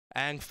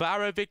and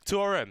Faro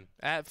Victorum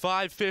at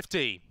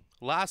 550.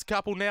 Last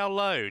couple now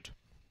load.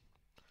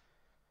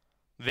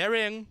 They're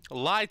in,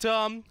 light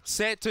on,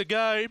 set to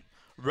go.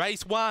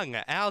 Race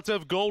 1 out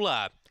of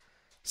Gawler.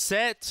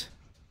 Set.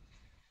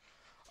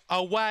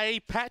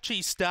 Away,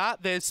 patchy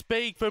start. There's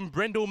speed from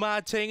Brindle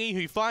Martini,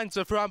 who finds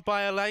the front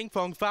by a length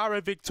on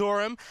Faro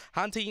Victorum.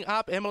 Hunting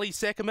up Emily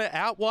Secament,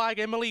 out wide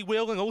Emily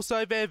Will, and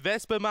also there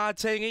Vespa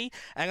Martini,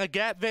 and a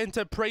gap then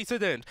to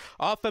Precedent.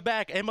 Off the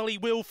back, Emily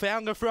Will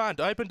found the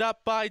front, opened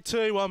up by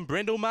 2 on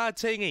Brindle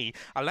Martini.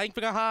 A length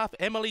and a half,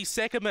 Emily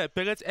Secament,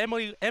 but it's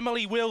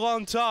Emily Will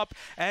on top,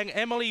 and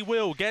Emily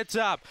Will gets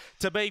up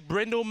to beat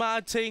Brindle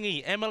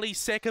Martini, Emily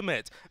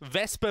Secament,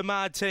 Vespa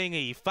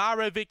Martini,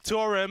 Faro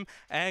Victorum,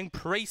 and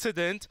Precedent.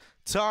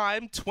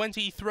 Time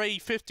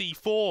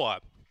 23:54.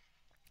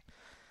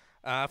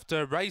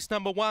 After race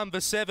number 1, the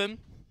 7,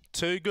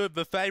 Too Good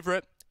the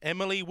favourite.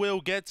 Emily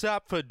Will gets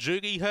up for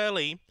Judy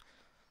Hurley.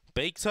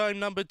 Beaks home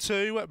number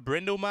 2,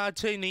 Brindle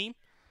Martini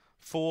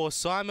for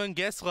Simon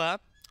Gessler.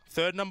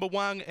 Third number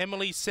 1,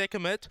 Emily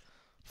Secament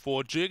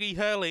for Judy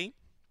Hurley.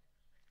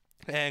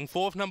 And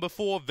fourth number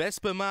 4,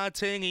 Vespa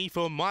Martini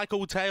for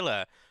Michael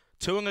Taylor.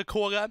 2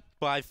 1/4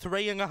 by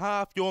 3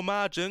 1/2 your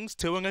margins.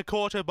 2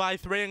 1/4 by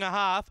 3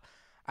 1/2.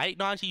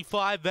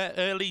 8.95 that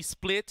early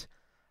split.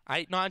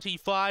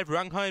 8.95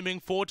 rung home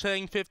in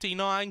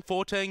 14.59.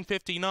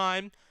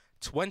 14.59.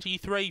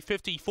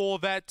 23.54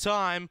 that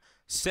time.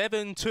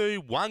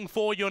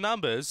 7-2-1-4 your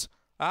numbers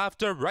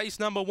after race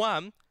number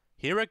 1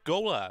 here at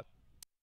Gawler.